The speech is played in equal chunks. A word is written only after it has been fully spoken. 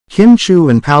Chiu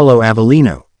and Paulo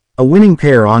Avelino, a winning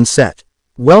pair on set.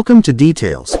 Welcome to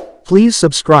Details. Please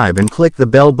subscribe and click the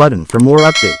bell button for more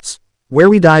updates, where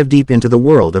we dive deep into the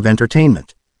world of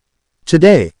entertainment.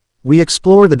 Today, we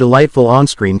explore the delightful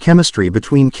on-screen chemistry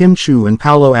between Chiu and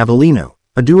Paulo Avelino,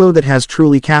 a duo that has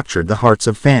truly captured the hearts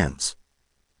of fans.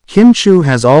 Chiu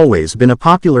has always been a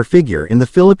popular figure in the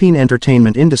Philippine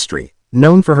entertainment industry,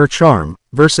 known for her charm,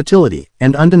 versatility,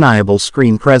 and undeniable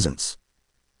screen presence.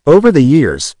 Over the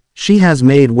years, she has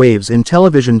made waves in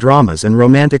television dramas and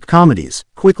romantic comedies,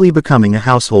 quickly becoming a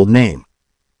household name.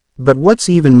 But what's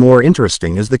even more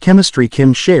interesting is the chemistry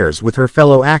Kim shares with her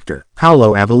fellow actor,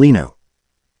 Paulo Avelino.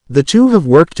 The two have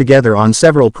worked together on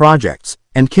several projects,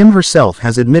 and Kim herself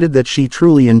has admitted that she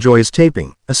truly enjoys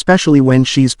taping, especially when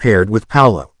she's paired with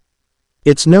Paulo.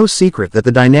 It's no secret that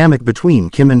the dynamic between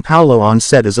Kim and Paulo on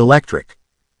set is electric.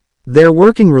 Their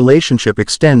working relationship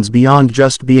extends beyond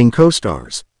just being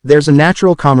co-stars. There's a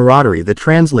natural camaraderie that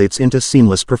translates into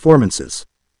seamless performances.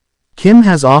 Kim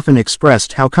has often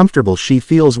expressed how comfortable she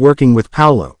feels working with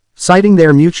Paulo, citing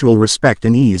their mutual respect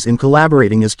and ease in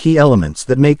collaborating as key elements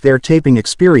that make their taping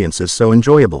experiences so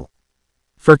enjoyable.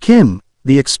 For Kim,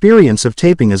 the experience of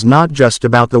taping is not just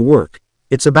about the work,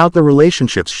 it's about the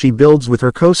relationships she builds with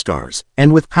her co-stars,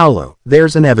 and with Paulo,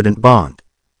 there's an evident bond.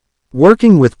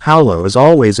 Working with Paulo is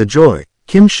always a joy,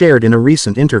 Kim shared in a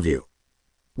recent interview.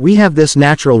 We have this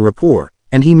natural rapport,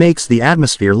 and he makes the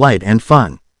atmosphere light and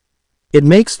fun. It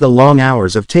makes the long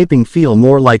hours of taping feel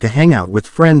more like a hangout with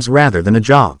friends rather than a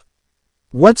job.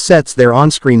 What sets their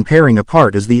on-screen pairing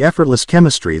apart is the effortless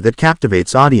chemistry that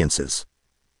captivates audiences.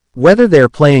 Whether they're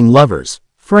playing lovers,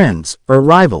 friends, or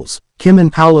rivals, Kim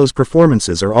and Paulo's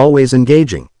performances are always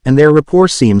engaging, and their rapport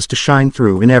seems to shine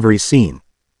through in every scene.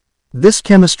 This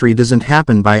chemistry doesn't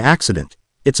happen by accident,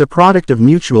 it's a product of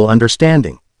mutual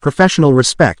understanding, professional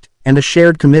respect, and a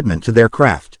shared commitment to their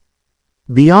craft.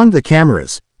 Beyond the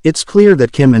cameras, it's clear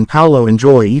that Kim and Paulo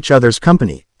enjoy each other's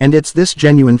company, and it's this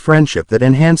genuine friendship that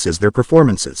enhances their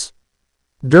performances.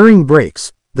 During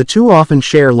breaks, the two often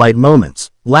share light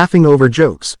moments, laughing over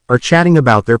jokes, or chatting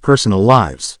about their personal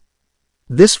lives.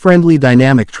 This friendly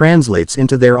dynamic translates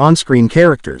into their on-screen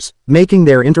characters, making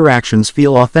their interactions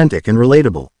feel authentic and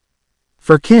relatable.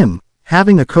 For Kim,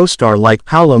 having a co-star like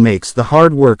Paulo makes the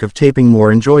hard work of taping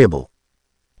more enjoyable.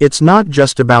 It's not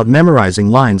just about memorizing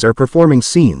lines or performing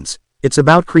scenes, it's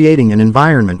about creating an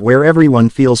environment where everyone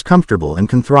feels comfortable and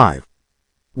can thrive.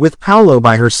 With Paulo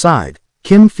by her side,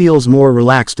 Kim feels more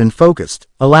relaxed and focused,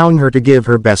 allowing her to give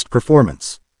her best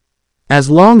performance. As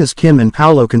long as Kim and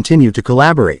Paulo continue to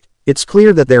collaborate, it's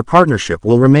clear that their partnership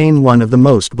will remain one of the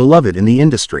most beloved in the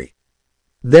industry.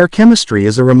 Their chemistry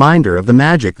is a reminder of the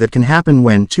magic that can happen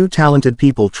when two talented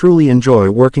people truly enjoy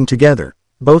working together,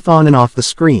 both on and off the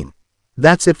screen.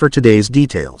 That's it for today's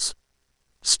Details.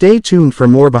 Stay tuned for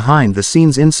more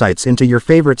behind-the-scenes insights into your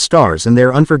favorite stars and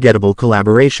their unforgettable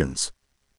collaborations.